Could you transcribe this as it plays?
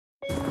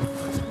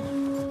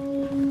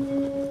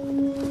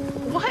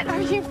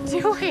are you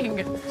doing?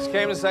 Just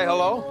came to say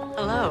hello.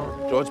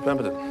 Hello. George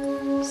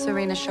Pemberton.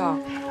 Serena Shaw.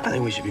 I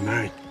think we should be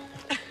married.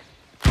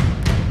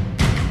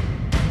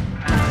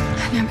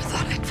 I never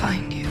thought I'd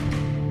find you.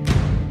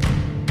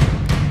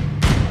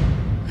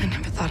 I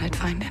never thought I'd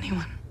find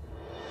anyone.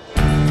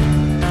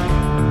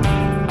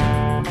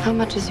 How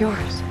much is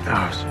yours?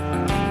 Ours.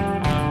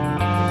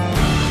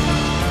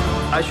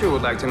 I sure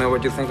would like to know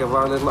what you think of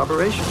our little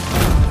operation.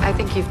 I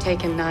think you've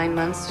taken 9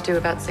 months to do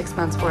about 6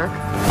 months' work.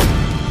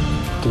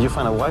 Did you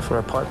find a wife or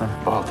a partner?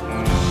 Both.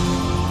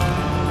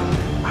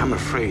 I'm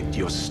afraid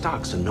your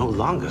stocks are no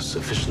longer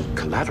sufficient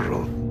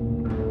collateral.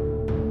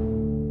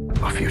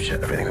 Our future,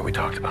 everything that we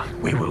talked about,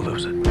 we will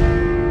lose it.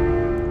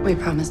 We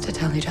promised to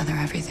tell each other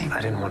everything. I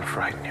didn't want to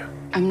frighten you.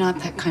 I'm not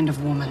that kind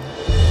of woman.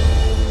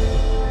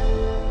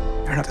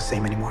 You're not the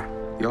same anymore.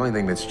 The only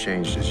thing that's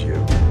changed is you.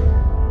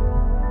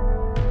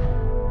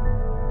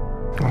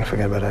 I want to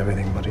forget about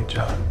everything but each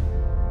other.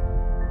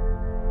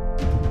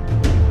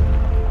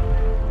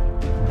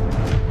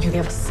 You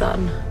have a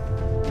son.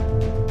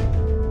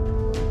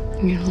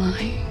 You're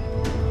lying.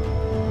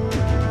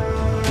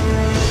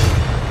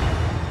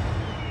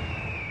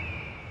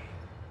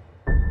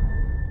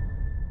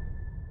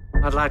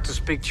 I'd like to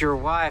speak to your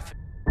wife.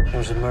 There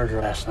was a murder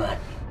last night.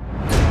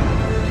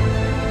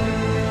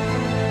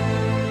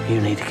 You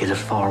need to get as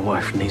far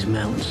away from these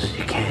mountains as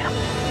you can.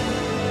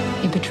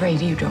 He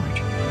betrayed you,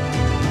 George.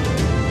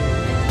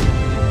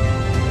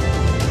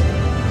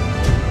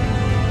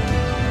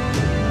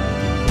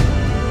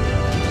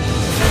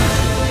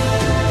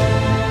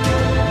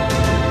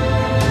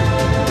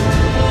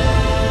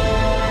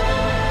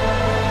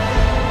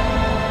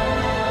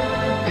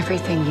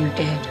 Everything you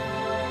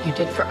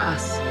did for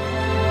us.